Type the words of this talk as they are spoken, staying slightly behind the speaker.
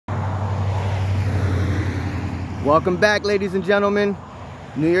Welcome back, ladies and gentlemen.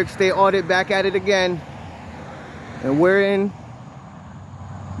 New York State Audit back at it again. And we're in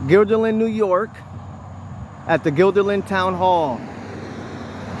Guilderland, New York at the Guilderland Town Hall.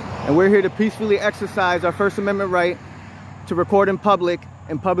 And we're here to peacefully exercise our First Amendment right to record in public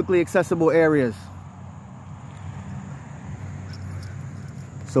in publicly accessible areas.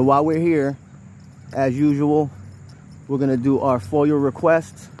 So while we're here, as usual, we're gonna do our FOIA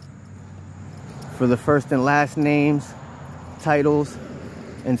requests for the first and last names, titles,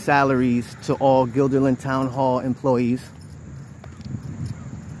 and salaries to all Guilderland Town Hall employees.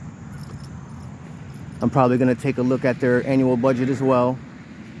 I'm probably gonna take a look at their annual budget as well.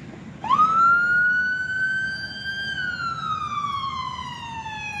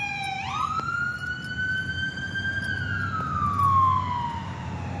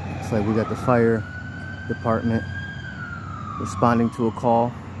 Looks like we got the fire department responding to a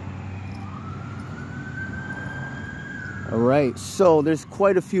call. All right, so there's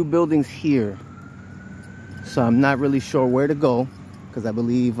quite a few buildings here. So I'm not really sure where to go because I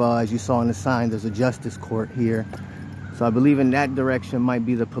believe, as you saw on the sign, there's a justice court here. So I believe in that direction might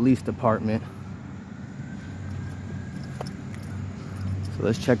be the police department. So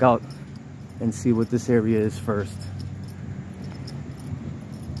let's check out and see what this area is first.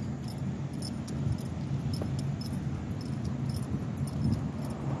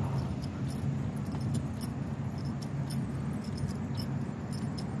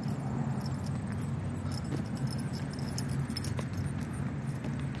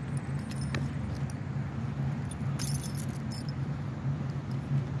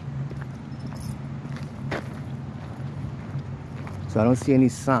 So I don't see any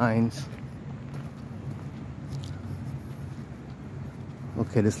signs.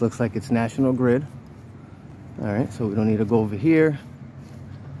 Okay, this looks like it's National Grid. All right, so we don't need to go over here.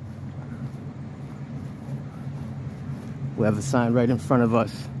 We have a sign right in front of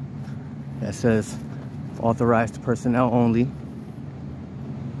us that says authorized personnel only.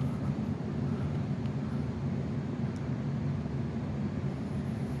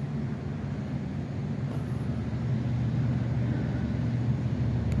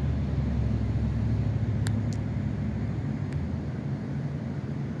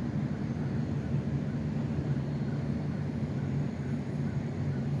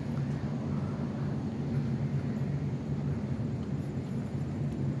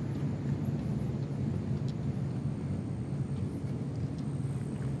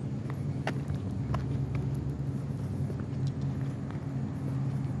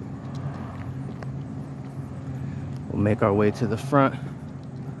 We'll make our way to the front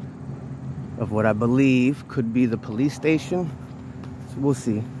of what I believe could be the police station. So we'll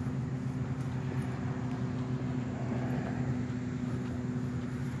see.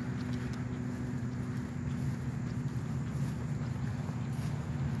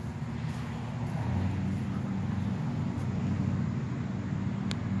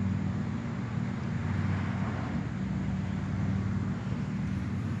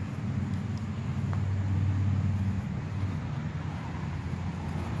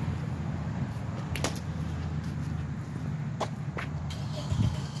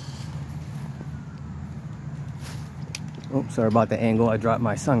 Oh, sorry about the angle. I dropped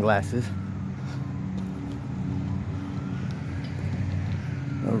my sunglasses.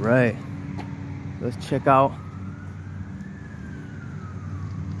 All right, let's check out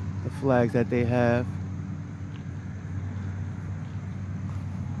the flags that they have.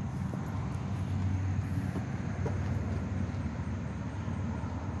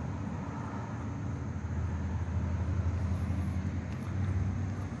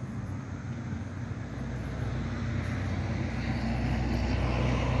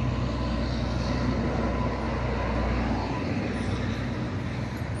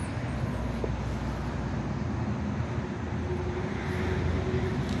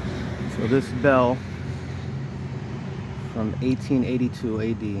 So this bell from 1882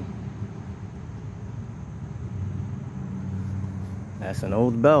 AD. That's an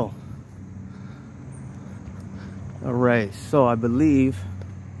old bell. All right, so I believe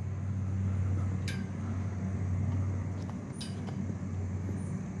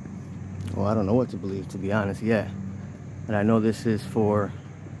well, I don't know what to believe, to be honest, yet. And I know this is for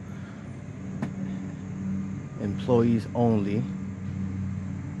employees only.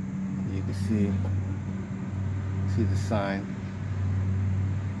 You can see the sign.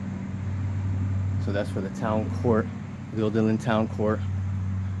 So that's for the town court, Guilderland Town Court.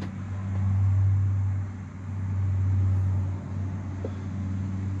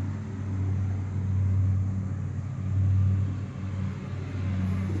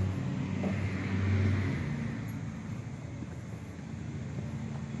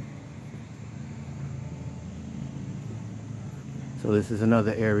 So this is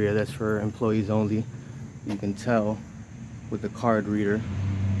another area that's for employees only. You can tell with the card reader.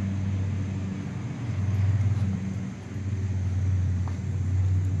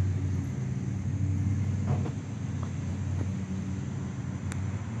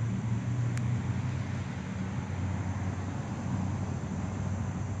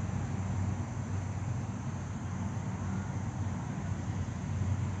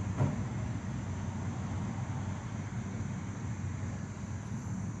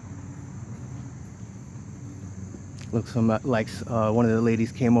 Looks like one of the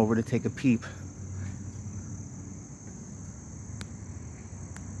ladies came over to take a peep.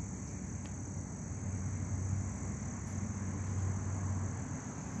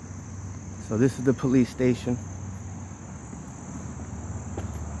 So this is the police station.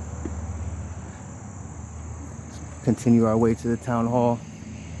 Let's continue our way to the town hall.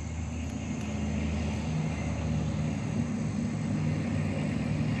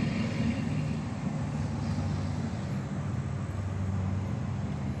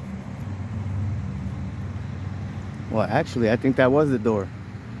 Well, actually, I think that was the door.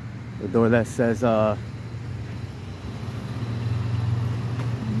 The door that says the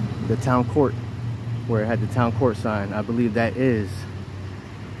town court, where it had the town court sign. I believe that is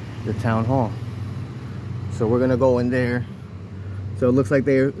the town hall. So we're gonna go in there. So it looks like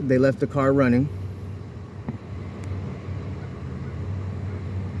they left the car running.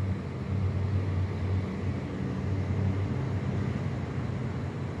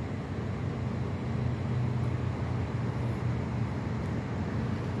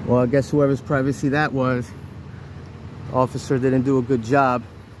 Well, I guess whoever's privacy that was, officer didn't do a good job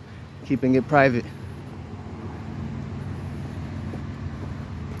keeping it private.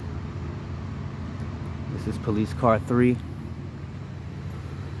 This is police car 3.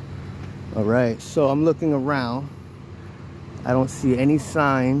 All right, so I'm looking around. I don't see any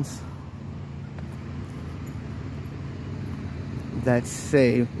signs that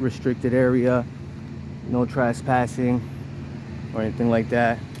say restricted area, no trespassing, or anything like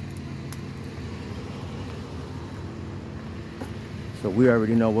that. So we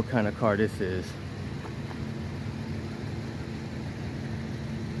already know what kind of car this is.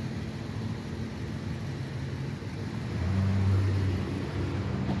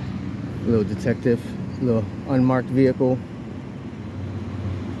 Little detective, little unmarked vehicle.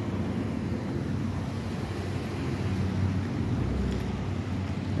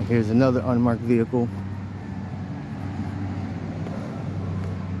 And here's another unmarked vehicle.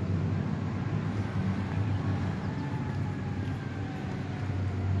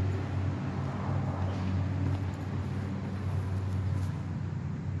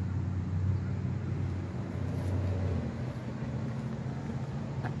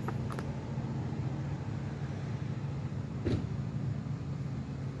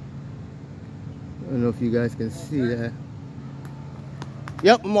 I don't know if you guys can see that.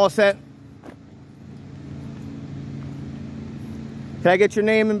 Yep, I'm all set. Can I get your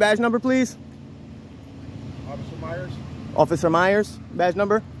name and badge number, please? Officer Myers. Officer Myers, badge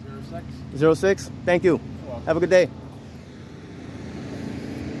number? 06. 06. Thank you. Have a good day.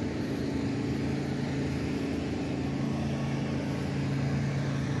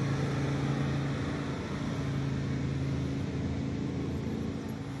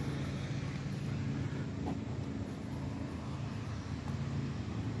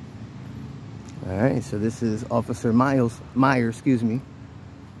 All right, so this is Officer Myers, excuse me,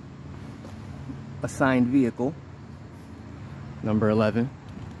 assigned vehicle, number 11.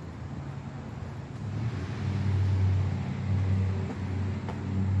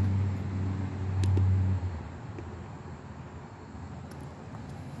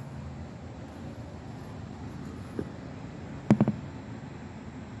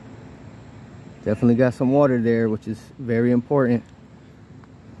 Definitely got some water there, which is very important.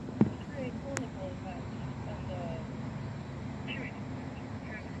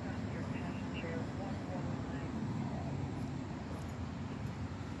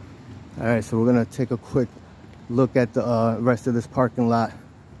 All right, so we're gonna take a quick look at the rest of this parking lot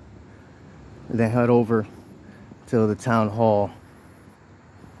and then head over to the town hall.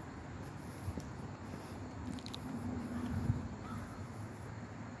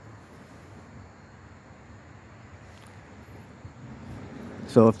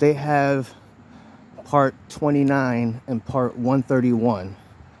 So if they have part 29 and part 131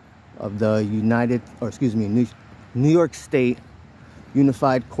 of the New York State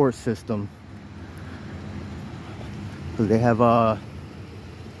Unified Court System, because they have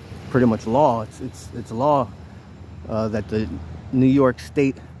pretty much law. It's law that the New York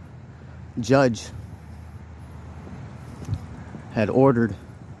State judge had ordered.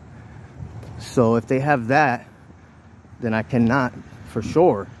 So if they have that, then I cannot, for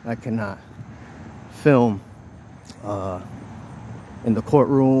sure, I cannot film in the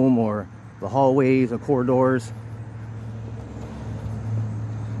courtroom or the hallways or corridors.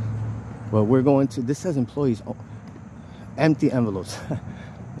 But we're going to, this says employees, empty envelopes. You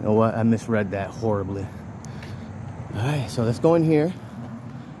know what, I misread that horribly. All right, so let's go in here.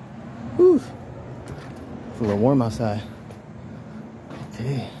 Whew. It's a little warm outside.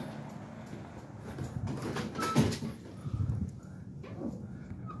 Okay.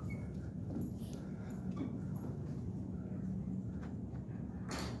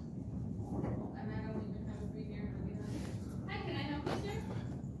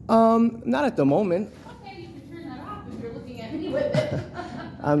 Not at the moment. Okay, you can turn that off if you're looking at me with it.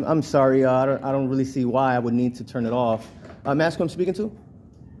 I'm sorry, I don't really see why I would need to turn it off. May I ask who I'm speaking to?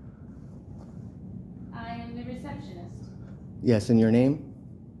 I am the receptionist. Yes, and your name?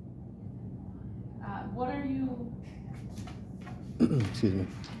 What are you? Excuse me.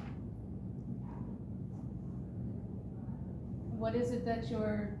 What is it that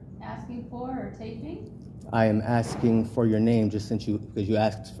you're asking for or taping? I am asking for your name just since because you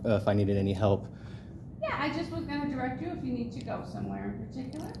asked if I needed any help. Yeah, I just was going to direct you if you need to go somewhere in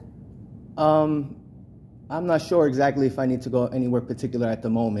particular. I'm not sure exactly if I need to go anywhere particular at the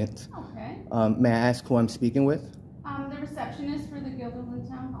moment. Okay. May I ask who I'm speaking with? The receptionist for the Guilderland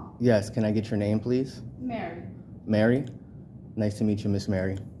Town Hall. Yes, can I get your name, please? Mary. Mary? Nice to meet you, Miss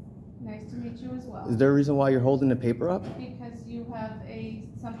Mary. Nice to meet you as well. Is there a reason why you're holding the paper up? Because you have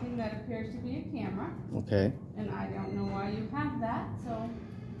something that appears to be a camera. Okay. And I don't know why you have that, so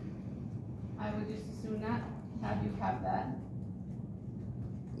I would just assume not have you have that.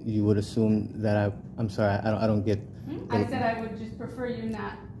 You would assume that I'm sorry, I don't get... I said I would just prefer you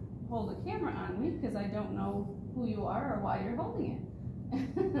not hold a camera on me because I don't know who you are or why you're holding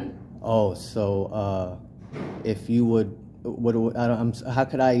it. Oh, so if you would, how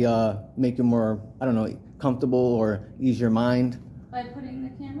could I make you more, I don't know, comfortable or ease your mind? By putting the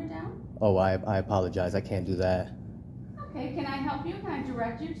camera down? Oh, I apologize. I can't do that. Okay, can I help you? Can I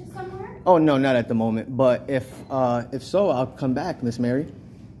direct you to somewhere? Oh, no, not at the moment. But if so, I'll come back, Miss Mary.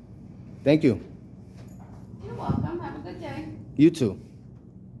 Thank you. You're welcome. Have a good day. You too.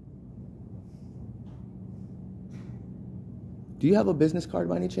 Do you have a business card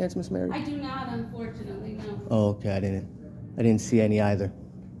by any chance, Miss Mary? I do not, unfortunately, no. Oh, okay. I didn't see any either.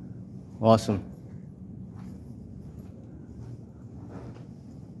 Awesome.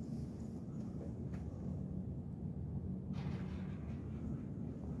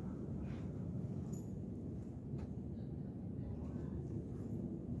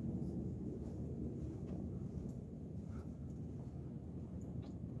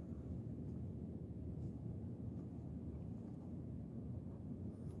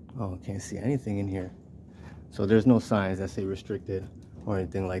 Oh, can't see anything in here. So there's no signs that say restricted or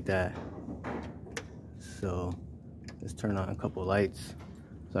anything like that. So let's turn on a couple lights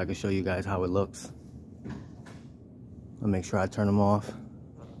so I can show you guys how it looks. I'll make sure I turn them off.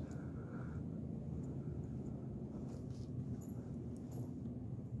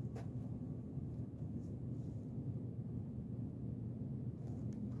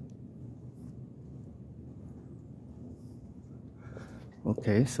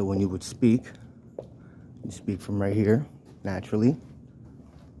 Okay, so when you would speak, you speak from right here, naturally.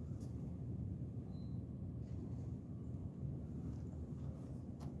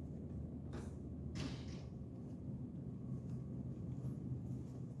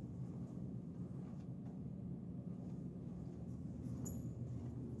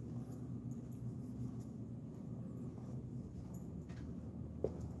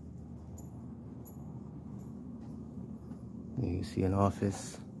 You see an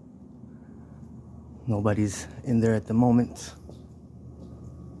office. Nobody's in there at the moment.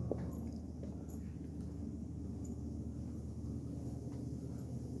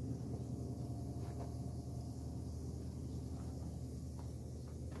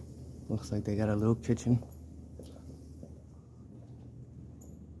 Looks like they got a little kitchen.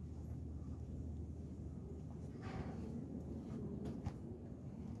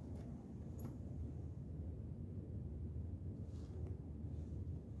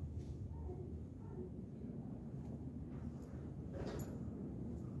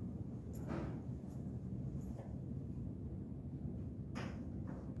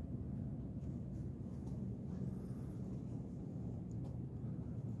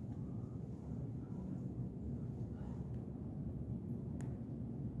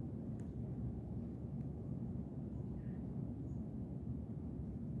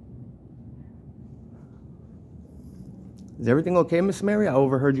 Is everything okay, Miss Mary? I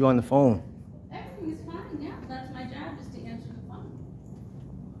overheard you on the phone. Everything is fine, yeah. That's my job, is to answer the phone.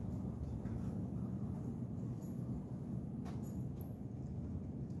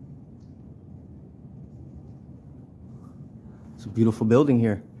 It's a beautiful building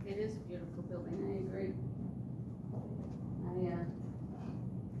here. It is a beautiful building, I agree. I'm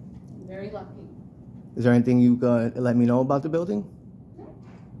very lucky. Is there anything you let me know about the building? No,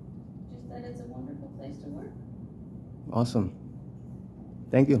 just that it's a wonderful place to work. Awesome.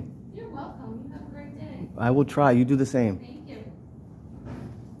 Thank you. You're welcome. You have a great day. I will try. You do the same. Thank you.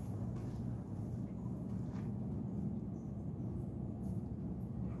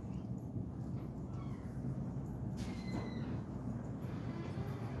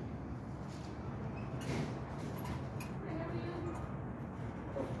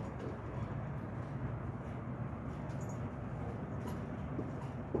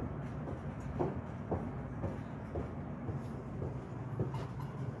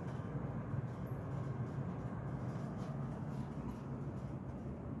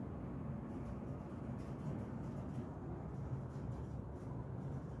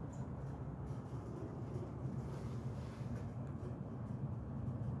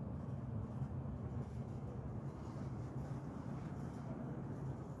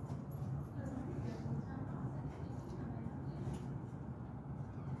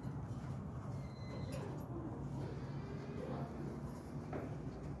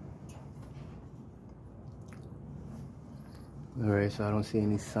 Alright, so I don't see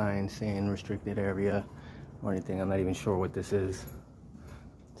any signs saying restricted area or anything. I'm not even sure what this is,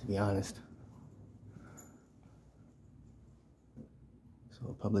 to be honest.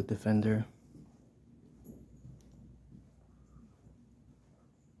 So, public defender.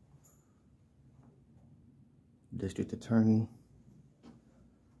 District attorney.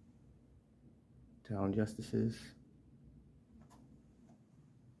 Town justices.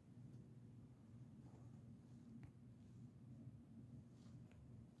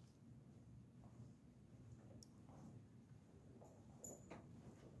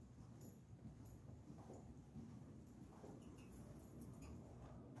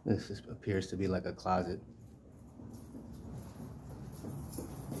 This appears to be like a closet.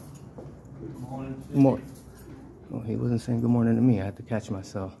 Good morning. More. Oh, he wasn't saying good morning to me. I had to catch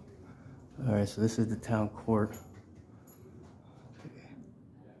myself. All right, so this is the town court. Okay.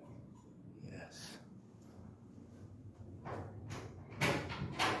 Yes.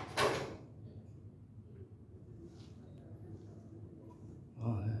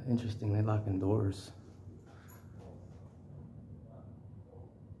 Oh, interesting. They locking doors.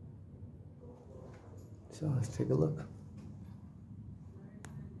 So let's take a look.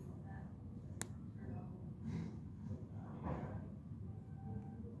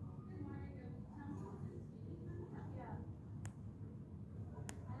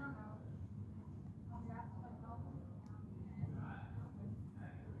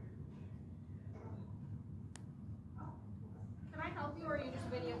 Or are you just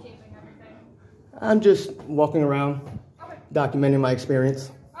videotaping everything? I'm just walking around, Okay. documenting my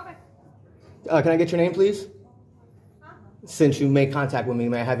experience. Okay. Can I get your name, please? Huh? Since you made contact with me,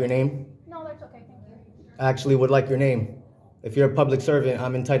 may I have your name? No, that's okay. Thank you. I actually would like your name. If you're a public servant,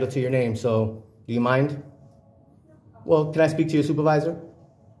 I'm entitled to your name, so do you mind? Well, can I speak to your supervisor?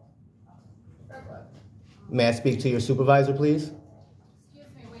 May I speak to your supervisor, please?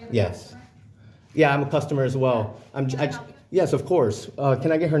 Excuse me. We have Yes. customer. Yeah, I'm a customer as well. Yes, of course.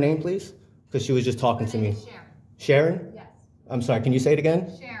 Can I get her name, please? Because she was just talking to me. Sharon. Sharon? Yes. I'm sorry, can you say it again?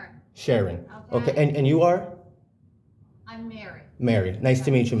 Sharon. Sharon. Okay. Okay, and you are? I'm Mary. Mary. Nice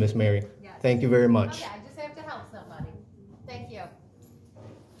to meet you, Miss Mary. Yes. Thank you very much. Okay, I just have to help somebody. Thank you.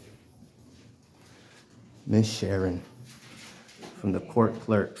 Miss Sharon from the court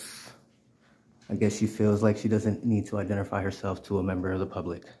clerks. I guess she feels like she doesn't need to identify herself to a member of the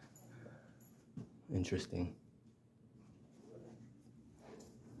public. Interesting.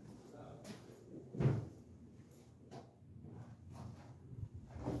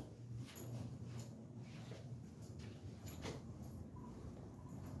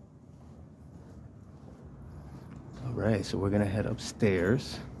 All right, so we're gonna head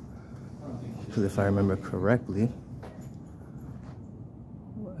upstairs because if I remember correctly,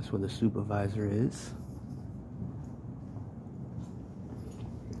 that's where the supervisor is.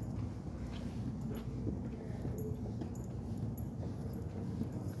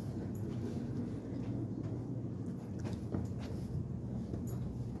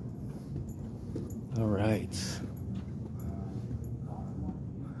 All right.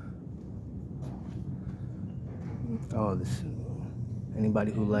 Oh, this.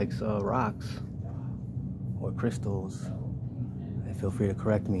 Anybody who likes rocks or crystals feel free to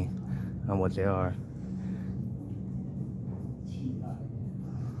correct me on what they are.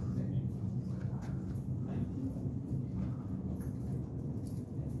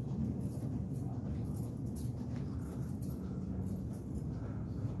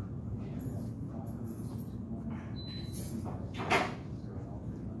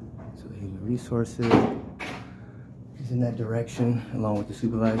 So human resources is in that direction along with the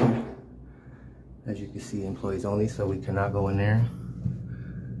supervisor. As you can see, employees only, so we cannot go in there.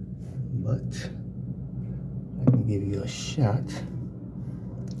 But I can give you a shot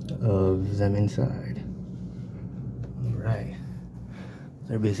of them inside. All right.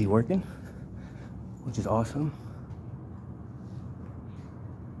 They're busy working, which is awesome.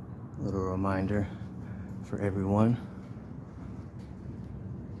 A little reminder for everyone.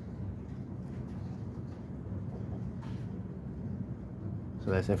 So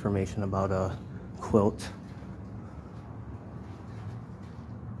that's information about a quilt.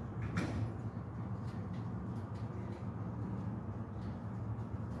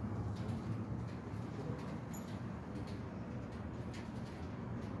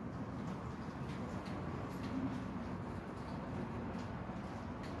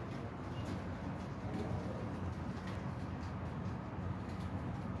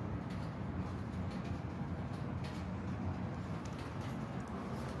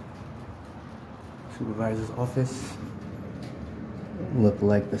 Supervisor's office. Look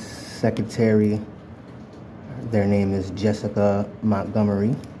like the secretary. Their name is Jessica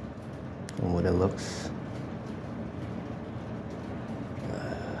Montgomery. And what it looks.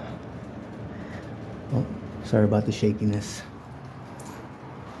 Oh, sorry about the shakiness.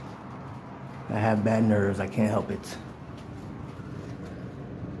 I have bad nerves. I can't help it.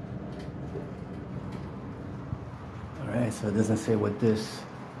 All right, so it doesn't say what this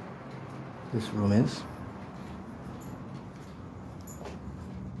room is.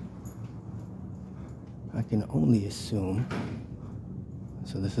 I can only assume.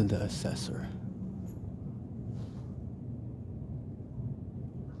 So this is the assessor.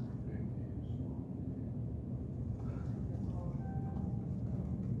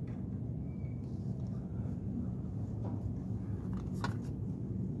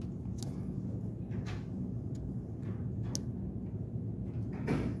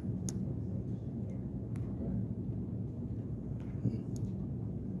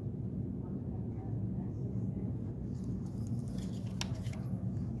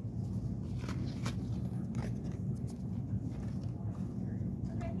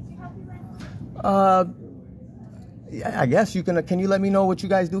 I guess you can you let me know what you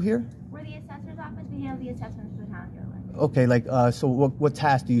guys do here? We're the assessor's office. We handle the assessments for the town of Guilderland. Okay, like, so what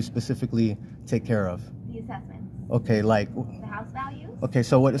tasks do you specifically take care of? The assessments. Okay, like. The house values. Okay,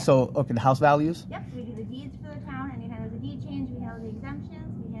 so okay, the house values? Yep, we do the deeds for the town. Anytime there's a deed change, we handle the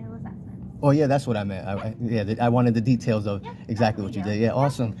exemptions, we handle assessments. Oh yeah, that's what I meant. I wanted the details of exactly what you did. Yeah,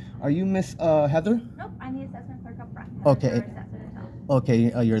 awesome. Are you Miss Heather? Nope, I'm the assessment clerk up front. Okay.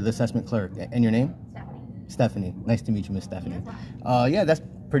 Okay, you're the assessment clerk. And your name? Stephanie. Stephanie. Nice to meet you, Miss Stephanie. Yeah, that's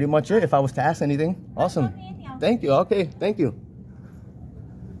pretty much it. If I was to ask anything, awesome. Thank you. Okay, thank you.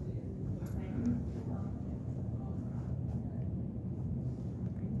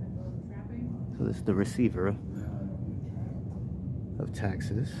 So this is the receiver of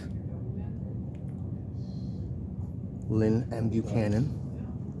taxes, Lynne M. Buchanan.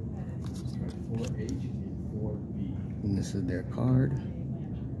 And this is their card.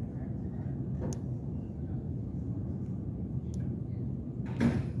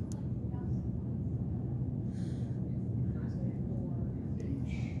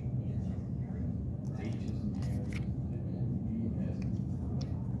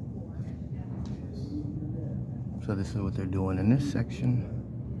 So this is what they're doing in this section.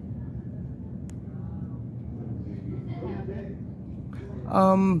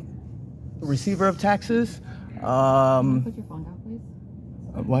 Receiver of taxes. Can you put your phone down, please?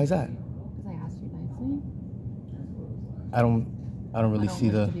 Why is that? Because I asked you nicely. I don't really see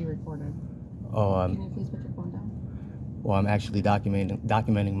the. To be recorded. Oh, Can you please put your phone down? Well, I'm actually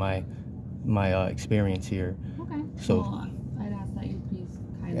documenting my experience here. Okay. So. Well, I'd ask that you please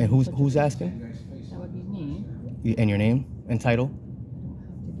kindly. And who's asking? That would be me. And your name and title? I don't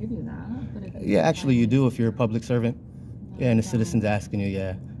have to give you that. But if Yeah, actually you do if you're a public servant. Yeah, and the citizen's asking you.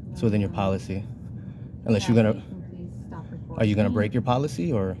 Yeah, it's within your policy. Unless you're gonna. Are you gonna break your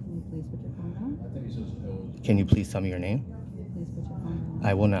policy or? Can you please put your phone down? Can you please tell me your name? Can you please put your phone down?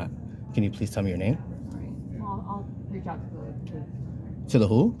 I will not. Can you please tell me your name? All right. Well, I'll reach out to the police. To the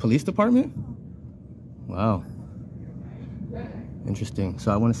who? Police department? Wow. Interesting.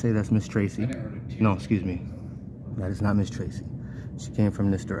 So I want to say that's Miss Tracy. No, excuse me. That is not Miss Tracy. She came from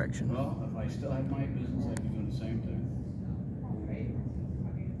this direction. Well, if I still had my business, I'd be doing the same thing.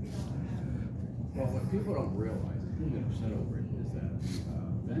 Well, what people don't realize, the people get upset over it, is that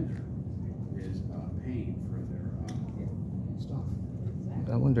the vendor is paying for their stuff.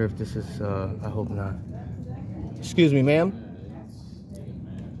 I wonder if this is, I hope not. Excuse me, ma'am.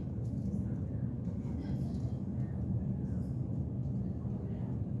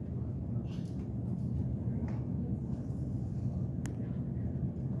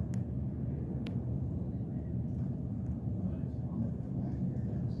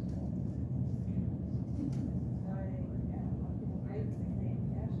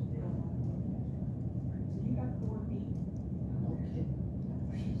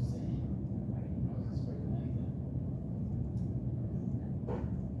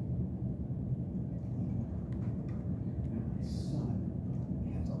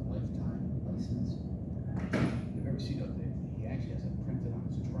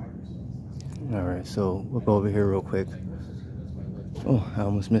 All right, so we'll go over here real quick. Oh, I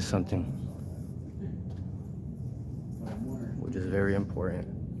almost missed something, which is very important,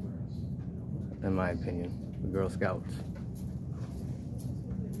 in my opinion, the Girl Scouts.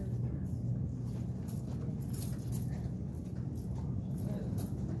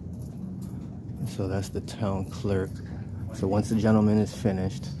 So that's the town clerk. So once the gentleman is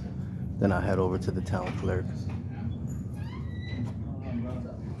finished, then I'll head over to the town clerk.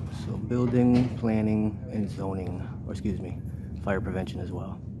 So building, planning, and zoning, or excuse me, fire prevention as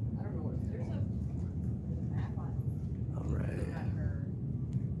well. All right.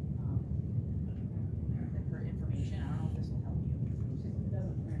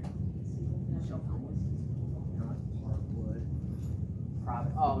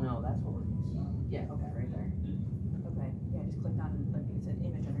 Oh no, that's what we're. Yeah, okay, right there. Okay, yeah, just clicked on like it said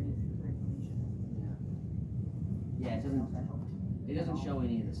image underneath for information. Yeah, it doesn't show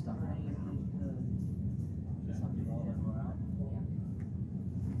any of the stuff.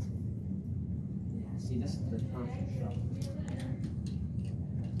 Yeah, see, this is the perfect stuff.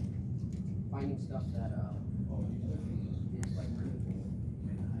 Finding stuff that is like really cool.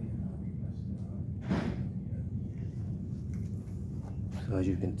 So as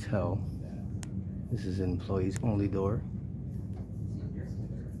you can tell, this is an employees only door.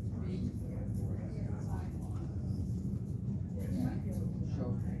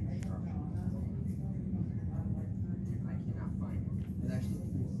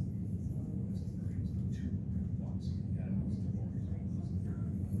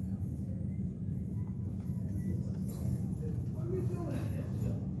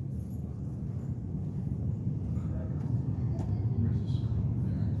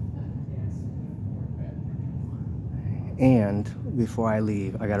 And before I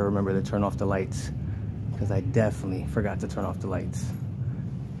leave, I gotta remember to turn off the lights, because I definitely forgot to turn off the lights. So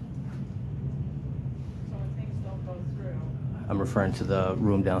when things don't go through. I'm referring to the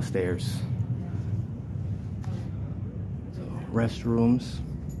room downstairs. So, restrooms.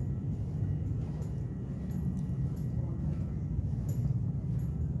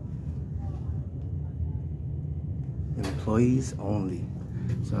 Employees only.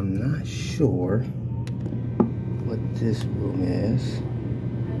 So I'm not sure what this room is.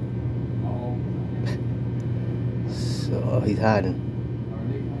 So he's hiding.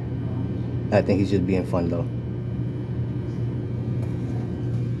 I think he's just being fun though.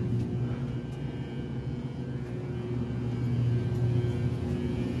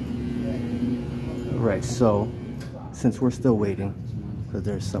 Right, so since we're still waiting, because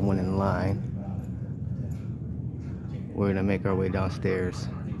there's someone in line, we're gonna make our way downstairs,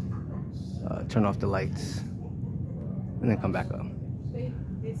 turn off the lights, and then come back up.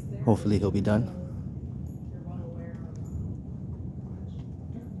 Hopefully he'll be done.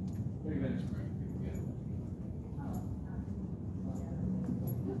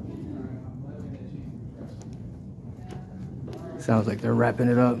 Sounds like they're wrapping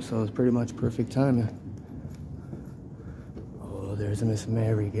it up, so it's pretty much perfect timing. Oh, there's Miss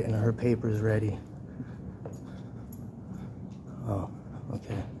Mary getting her papers ready. Oh,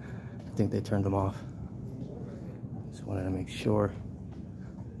 okay. I think they turned them off. Just wanted to make sure.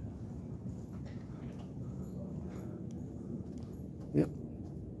 Yep,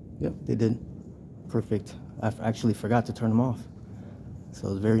 they did. Perfect. I actually forgot to turn them off.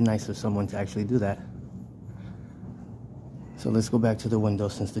 So it's very nice of someone to actually do that. So let's go back to the window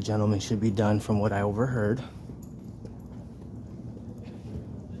since the gentleman should be done from what I overheard.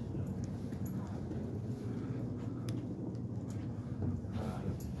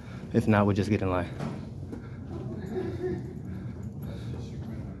 If not, we'll just get in line.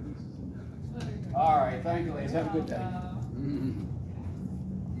 All right, thank you, ladies. Have a good day.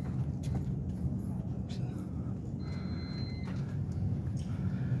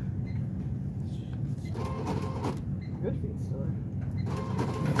 good feed store.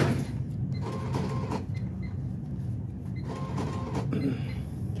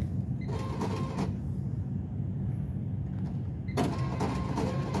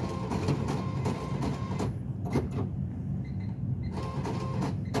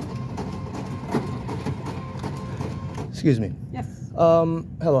 Excuse me. Yes.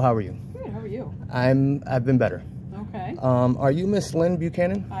 Hello, how are you? Good, how are you? I've been better. Okay. Are you Miss Lynne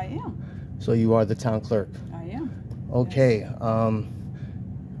Buchanan? I am. So you are the town clerk. I am. Okay. Yes.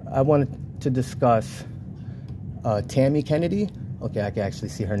 I wanted to discuss Tammy Kennedy. Okay, I can actually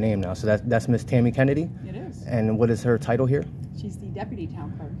see her name now. So that's Miss Tammy Kennedy. It is. And what is her title here? She's the deputy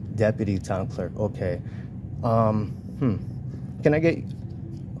town clerk. Deputy town clerk. Okay. Can I get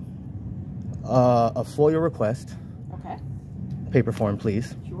a FOIA request? Okay. Paper form,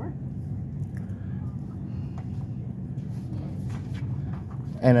 please. Sure.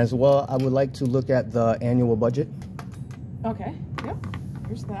 And as well, I would like to look at the annual budget. Okay. Yep.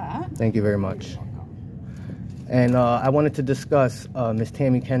 Here's that. Thank you very much. And I wanted to discuss Miss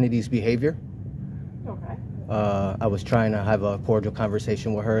Tammy Kennedy's behavior. Okay. I was trying to have a cordial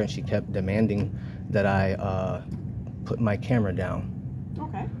conversation with her, and she kept demanding that I put my camera down.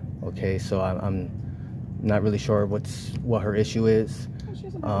 Okay. Okay, so I'm not really sure what her issue is. Oh, she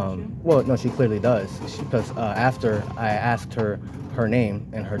doesn't have an issue. Well, no, she clearly does, because after I asked her name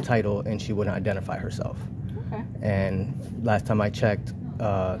and her title, and she wouldn't identify herself. Okay. And last time I checked,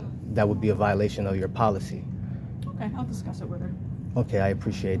 that would be a violation of your policy. Okay, I'll discuss it with her. Okay, I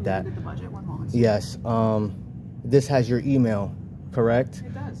appreciate that. Look at the budget, 1 moment. Yes, this has your email, correct?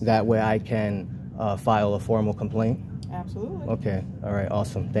 It does. That way I can file a formal complaint? Absolutely. Okay, all right,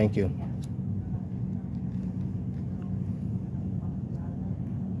 awesome, thank you.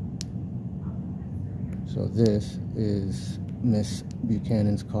 So this is Miss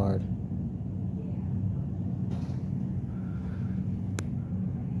Buchanan's card.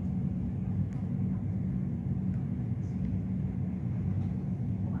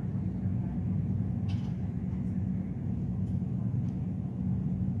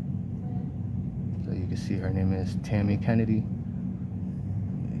 So you can see her name is Tammy Kennedy.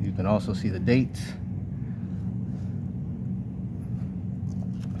 You can also see the dates,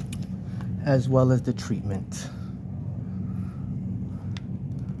 as well as the treatment.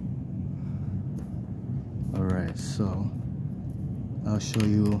 All right, so I'll show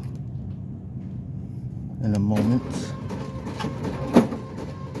you in a moment.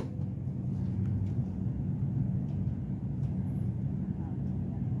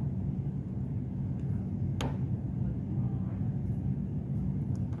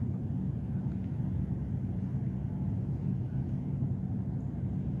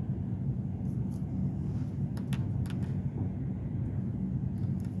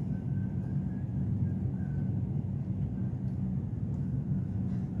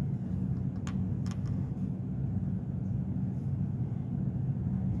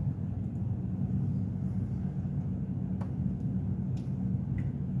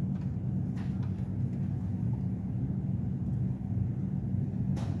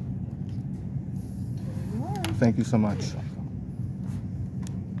 Thank you so much.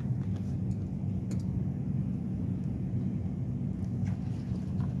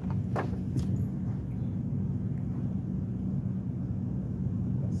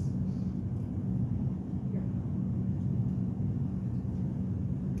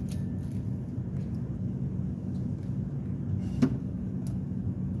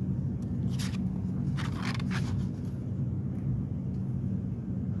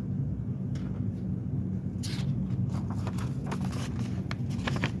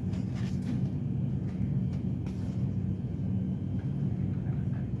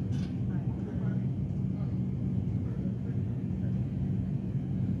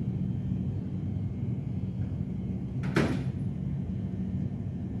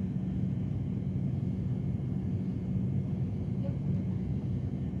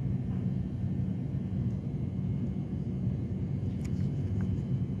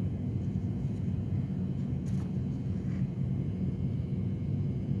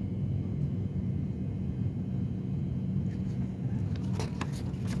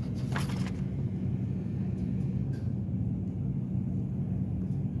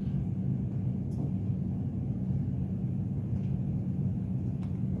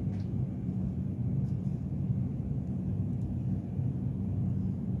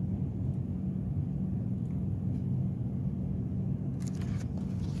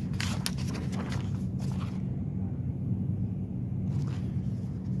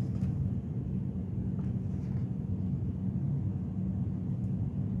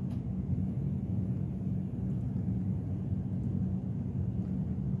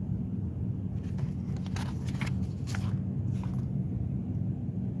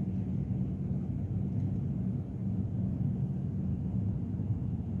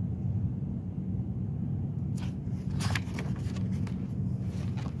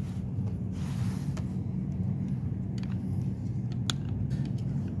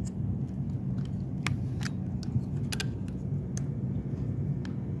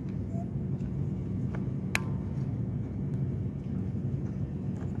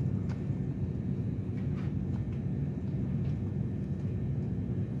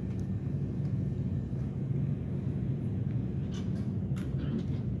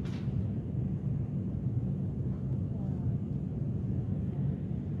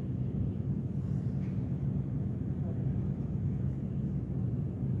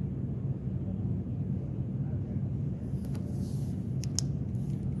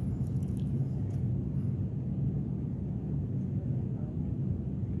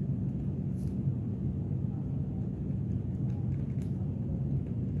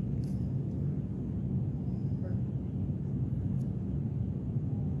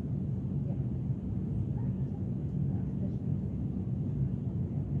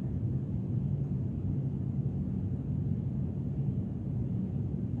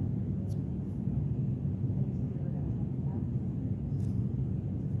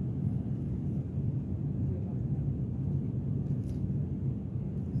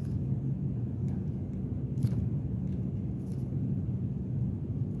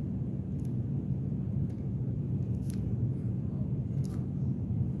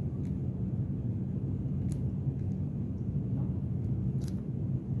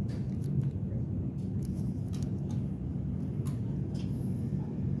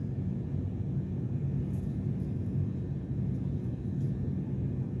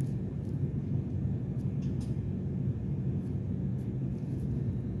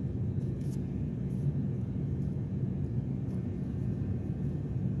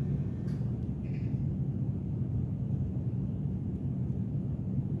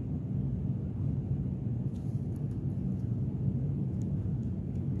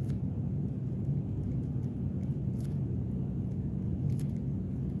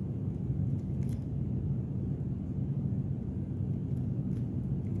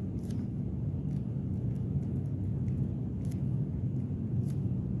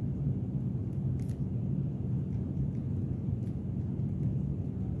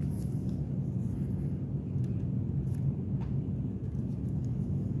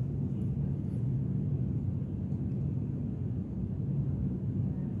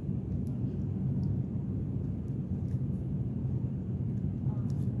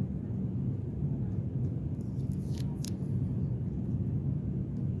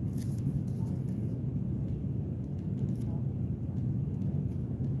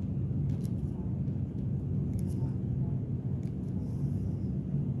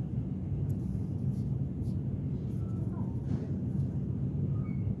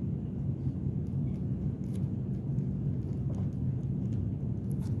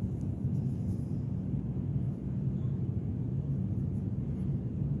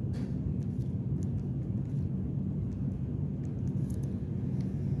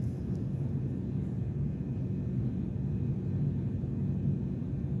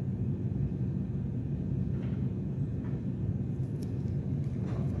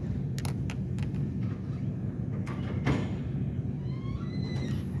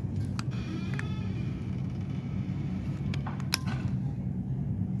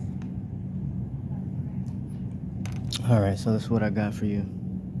 All right, so that's what I got for you.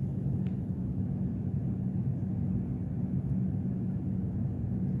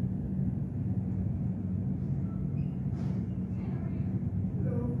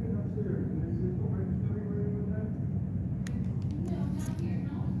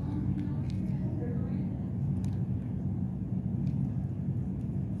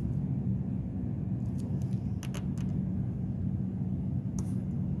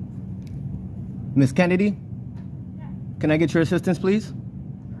 Miss Kennedy? Can I get your assistance, please?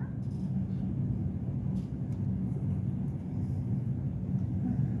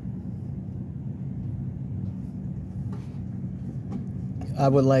 I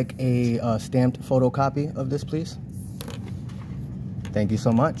would like a stamped photocopy of this, please. Thank you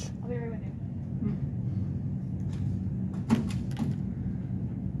so much. I'll be right with you.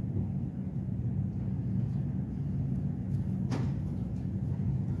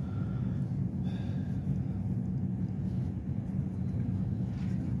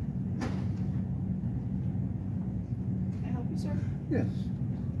 Can I help you, sir? Yes.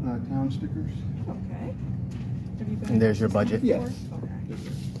 Town stickers? Okay. Have you been And there's your budget. before? Yes. Okay.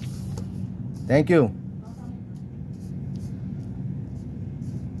 Thank you.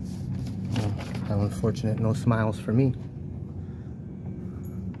 Oh, how unfortunate, no smiles for me.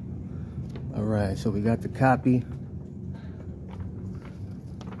 All right, so we got the copy.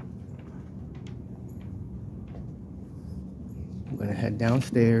 I'm gonna head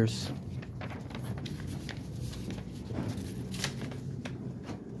downstairs.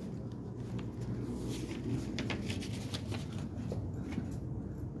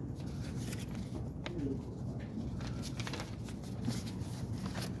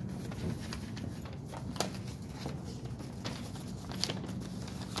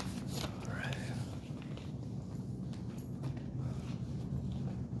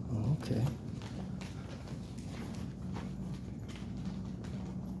 Okay.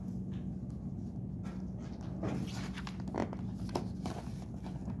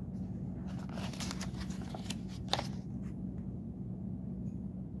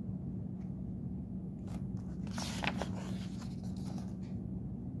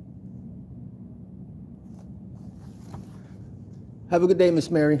 Have a good day, Miss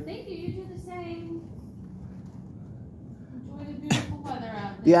Mary. Thank you, you do the same. Enjoy the beautiful weather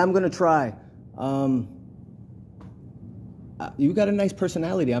out there. Yeah, I'm gonna try. You got a nice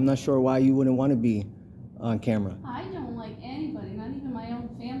personality. I'm not sure why you wouldn't want to be on camera. I don't like anybody, not even my own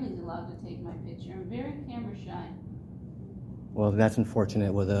family's allowed to take my picture. I'm very camera shy. Well, that's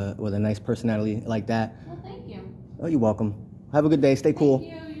unfortunate with a nice personality like that. Well, thank you. Oh, you're welcome. Have a good day. Stay cool.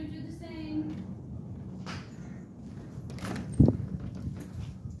 Thank you, you do the same.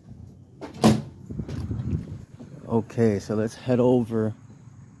 Okay, so let's head over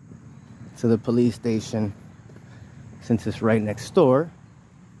to the police station since it's right next door.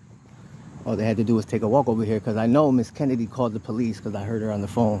 All they had to do was take a walk over here because I know Miss Kennedy called the police because I heard her on the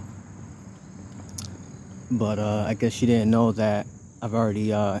phone. But I guess she didn't know that I've already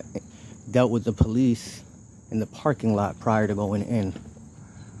dealt with the police in the parking lot prior to going in.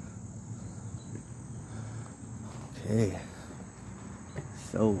 Okay.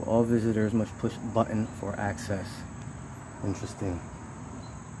 So all visitors must push button for access. Interesting.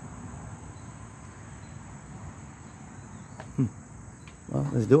 Well,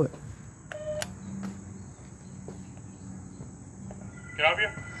 let's do it. Can I help you?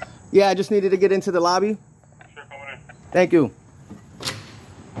 Yeah, I just needed to get into the lobby. Sure, coming in. Thank you.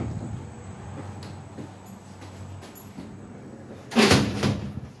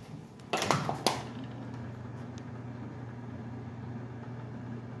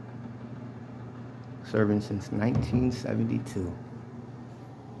 Serving since 1972.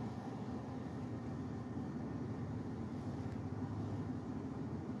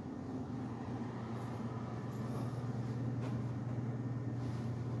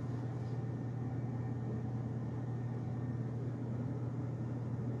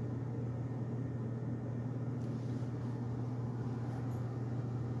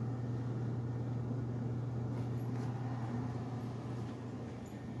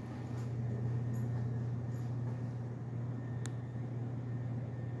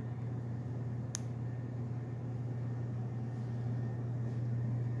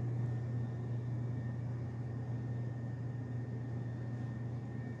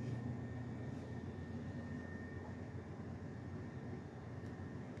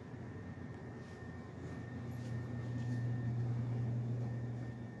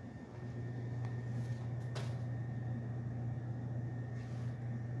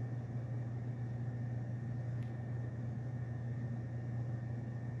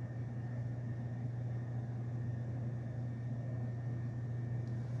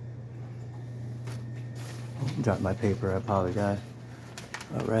 Dropped my paper, I apologize.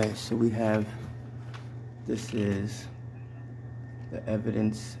 All right, so we have, this is the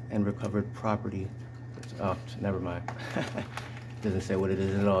evidence and recovered property. Oh, never mind. Doesn't say what it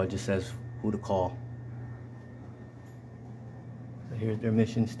is at all, it just says who to call. So here's their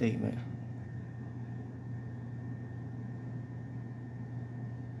mission statement.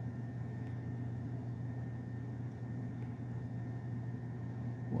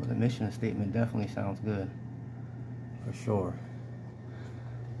 Well, the mission statement definitely sounds good, for sure.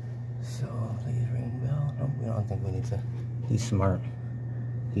 So, please ring the bell. No, we don't think we need to. He's smart.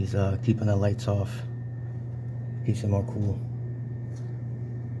 He's keeping the lights off. Keeps him more cool.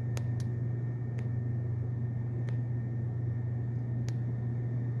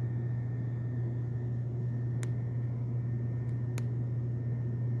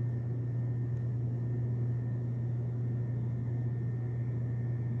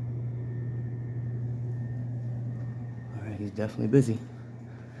 All right, he's definitely busy.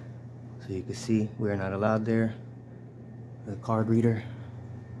 So you can see we're not allowed there. The card reader.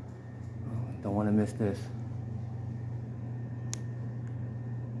 Oh, don't want to miss this.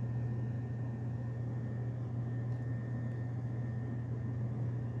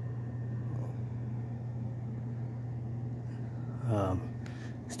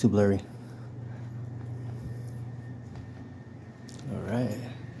 It's too blurry. All right.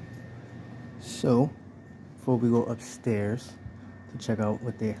 So before we go upstairs to check out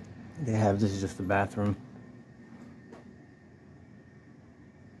what they have, this is just the bathroom.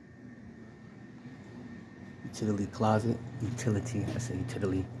 Utility closet. Utility. I say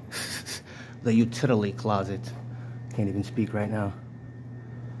utility. The utility closet. Can't even speak right now.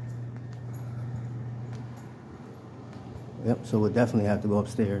 Yep, so we'll definitely have to go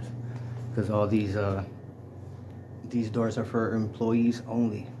upstairs because all these doors are for employees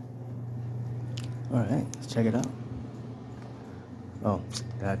only. All right, let's check it out. Oh,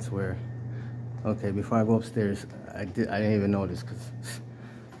 that's where. Okay, before I go upstairs, I didn't even notice because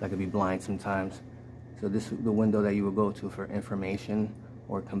I could be blind sometimes. So this is the window that you would go to for information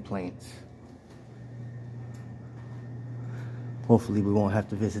or complaints. Hopefully we won't have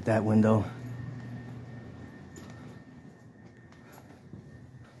to visit that window.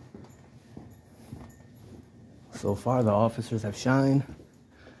 So far, the officers have shined,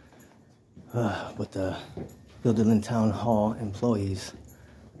 but the Guilderland Town Hall employees,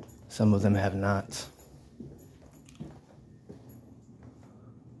 some of them have not.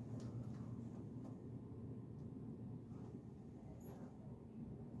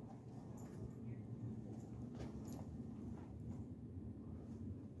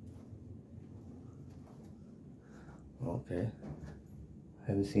 Okay,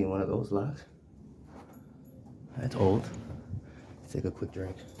 haven't seen one of those locks. That's old. Let's take a quick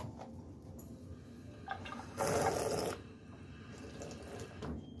drink.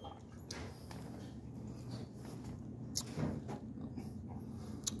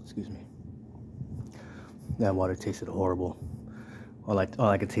 Excuse me. That water tasted horrible. All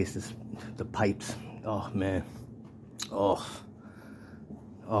I could taste is the pipes. Oh man. Oh,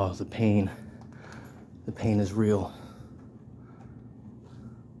 the pain. The pain is real.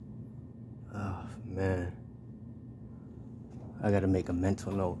 Oh man. I gotta make a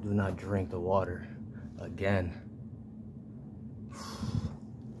mental note. Do not drink the water again.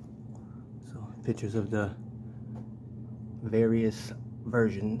 So, pictures of the various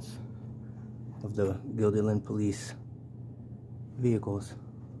versions of the Guilderland police vehicles.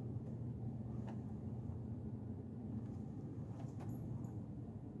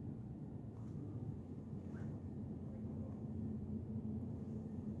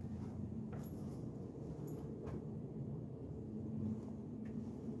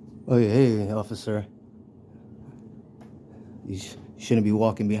 Oh, hey, officer. You shouldn't be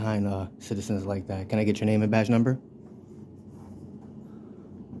walking behind citizens like that. Can I get your name and badge number?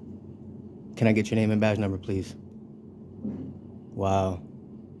 Can I get your name and badge number, please? Wow.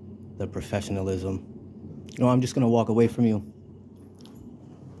 The professionalism. No, I'm just going to walk away from you.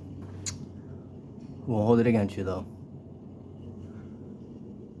 Won't hold it against you, though.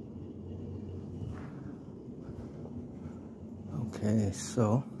 Okay,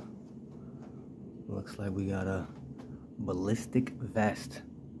 so looks like we got a ballistic vest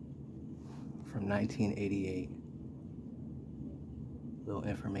from 1988. Little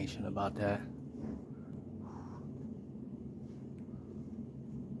information about that.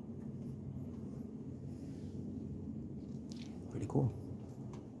 Pretty cool.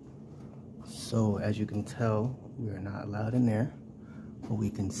 So as you can tell, we are not allowed in there, but we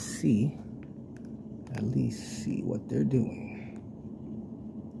can see, at least see what they're doing.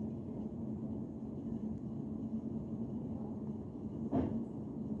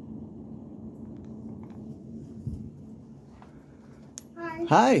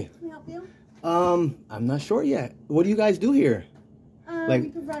 Hi. Can I help you? I'm not sure yet. What do you guys do here? We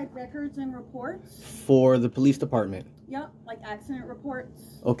provide records and reports. For the police department? Yep, like accident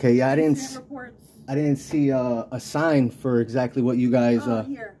reports. Okay, yeah, I didn't see a sign for exactly what you guys.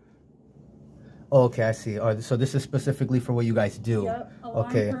 Here. Oh, okay, I see. So this is specifically for what you guys do. Yep,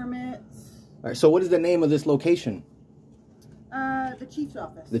 alarm permits. All right. So what is the name of this location? The chief's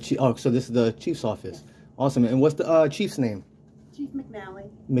office. Oh, so this is the chief's office. Yes. Awesome. And what's the chief's name? Chief McNally.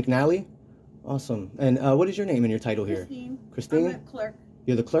 McNally? Awesome. And what is your name and your title here? Christine. Christine? I'm the clerk.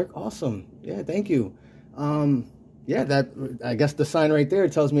 You're the clerk? Awesome. Yeah, thank you. Yeah, I guess the sign right there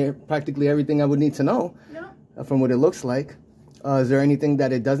tells me practically everything I would need to know. Yeah. From what it looks like. Is there anything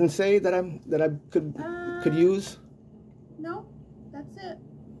that it doesn't say that I could use? No, that's it.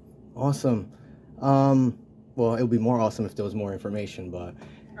 Awesome. Well, it would be more awesome if there was more information, but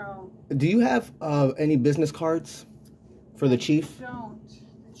do you have any business cards for the chief? I don't.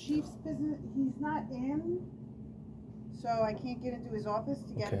 The chief's business, he's not in, so I can't get into his office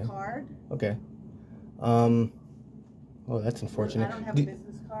to get a card. Okay. Oh, that's unfortunate. I don't have a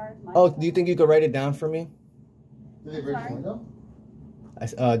business card. Do you think you could write it down for me? Sorry?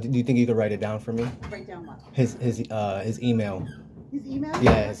 Do you think you could write it down for me? Write down what? His email. His email?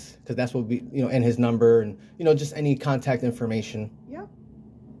 Yes, because that's what we, and his number and, just any contact information. Yep.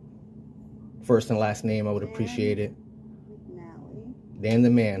 First and last name, I would appreciate it. McNally. Dan the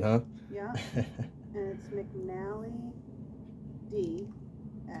man, huh? Yeah. And it's McNallyd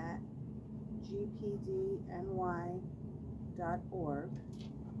at gpdny.org.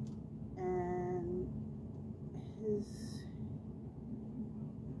 And his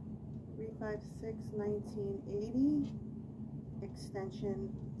 356-1980 extension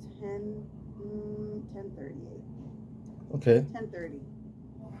 1038. Okay. 1030.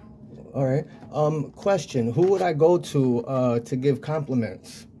 All right. Question: who would I go to give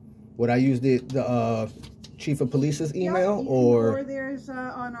compliments? Would I use the chief of police's email or there's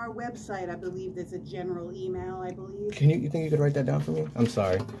on our website? I believe there's a general email. I believe. You think you could write that down for me? I'm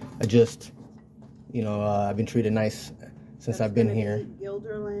sorry. I just, I've been treated nice since I've been here.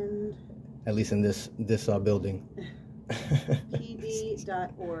 Guilderland. At least in this building.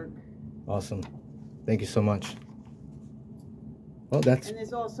 pd.org. Awesome. Thank you so much. Well, and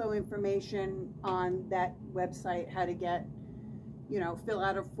there's also information on that website how to get, fill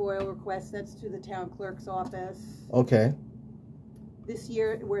out a FOIL request. That's to the town clerk's office. Okay. This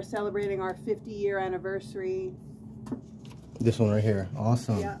year we're celebrating our 50-year anniversary. This one right here.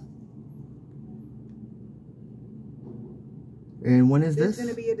 Awesome. Yeah. And when is this? There's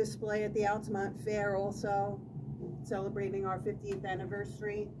going to be a display at the Altamont Fair also, celebrating our 50th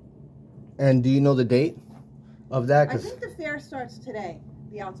anniversary. And do you know the date of that? I think the fair starts today,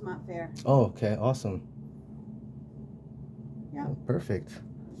 the Altamont Fair. Oh, okay. Awesome. Yeah. Oh, perfect.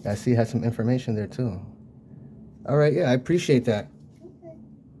 I see it has some information there too. All right. Yeah, I appreciate that. Okay.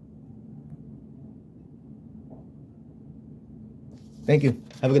 Thank you.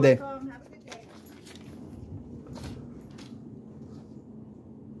 Have a good day. Welcome. Have a good day.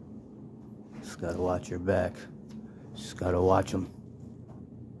 Just gotta watch your back. Just gotta watch them.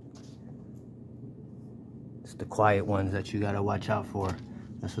 It's the quiet ones that you gotta watch out for.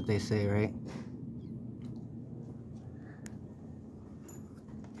 That's what they say, right?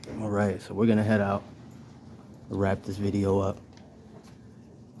 All right, so we're gonna head out, wrap this video up.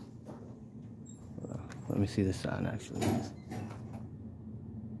 Let me see the sign actually.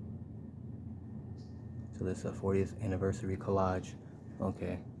 So this is a 40th anniversary collage.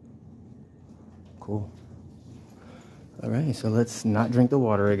 Okay. Cool. All right, so let's not drink the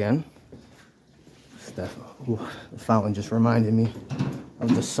water again. The fountain just reminded me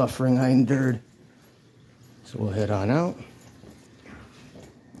of the suffering I endured. So we'll head on out.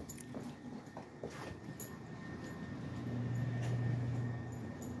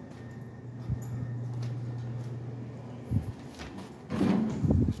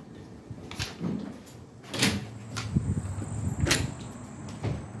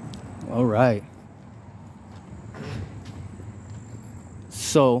 All right.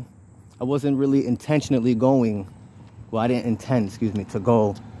 So I wasn't really intentionally going, well, I didn't intend, to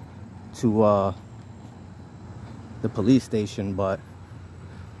go to the police station, but,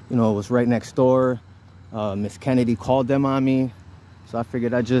 it was right next door. Miss Kennedy called them on me, so I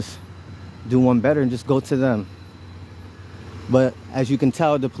figured I'd just do one better and just go to them. But as you can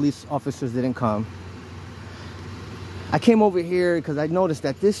tell, the police officers didn't come. I came over here because I noticed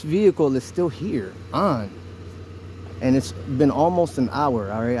that this vehicle is still here on. And it's been almost an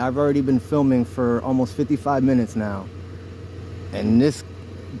hour, all right? I've already been filming for almost 55 minutes now. And this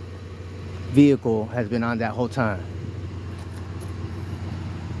vehicle has been on that whole time.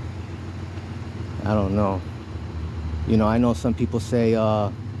 I don't know. You know, I know some people say, you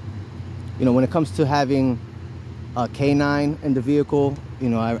know, when it comes to having a K9 in the vehicle, you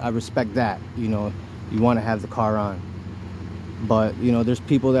know, I respect that. You know, you want to have the car on. But, you know, there's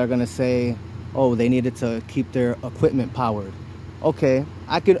people that are going to say, oh, they needed to keep their equipment powered. Okay,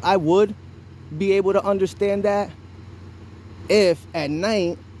 I would be able to understand that if at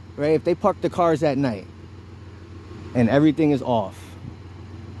night, right, if they park the cars at night and everything is off,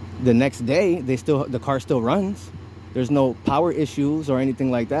 the next day the car still runs. There's no power issues or anything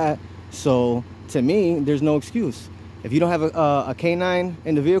like that. So to me, there's no excuse. If you don't have a K9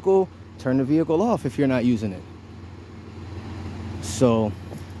 in the vehicle, turn the vehicle off if you're not using it. So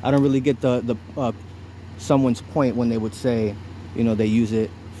I don't really get the someone's point when they would say, you know, they use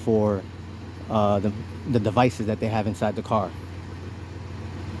it for the devices that they have inside the car.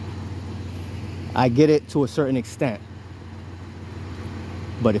 I get it to a certain extent.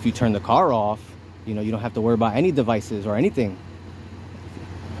 But if you turn the car off, you know, you don't have to worry about any devices or anything.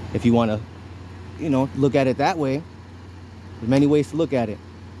 If you want to, you know, look at it that way, there's many ways to look at it.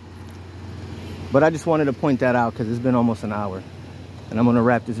 But I just wanted to point that out because it's been almost an hour. And I'm going to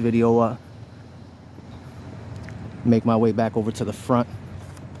wrap this video up. Make my way back over to the front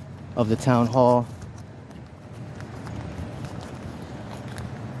of the town hall.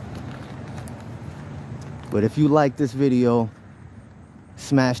 But if you like this video,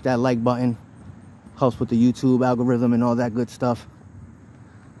 smash that like button. Helps with the YouTube algorithm and all that good stuff.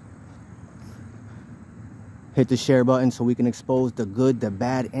 Hit the share button so we can expose the good, the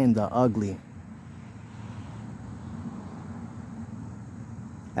bad, and the ugly.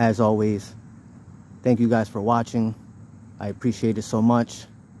 As always, thank you guys for watching. I appreciate it so much.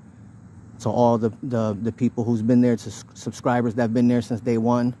 To all the people who's been there, to subscribers that have been there since day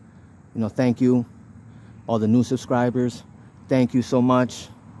one, you know, thank you. All the new subscribers, thank you so much.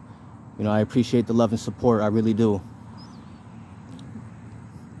 You know, I appreciate the love and support. I really do.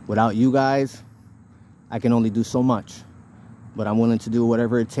 Without you guys, I can only do so much. But I'm willing to do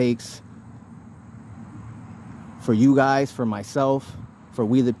whatever it takes for you guys, for myself, for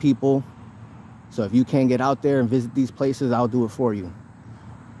we the people. So if you can't get out there and visit these places, I'll do it for you.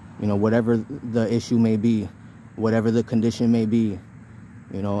 You know, whatever the issue may be, whatever the condition may be.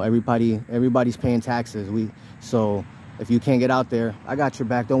 You know, everybody's paying taxes. So if you can't get out there, I got your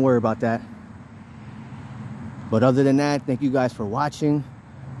back. Don't worry about that. But other than that, thank you guys for watching.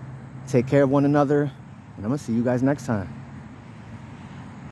 Take care of one another. And I'm going to see you guys next time.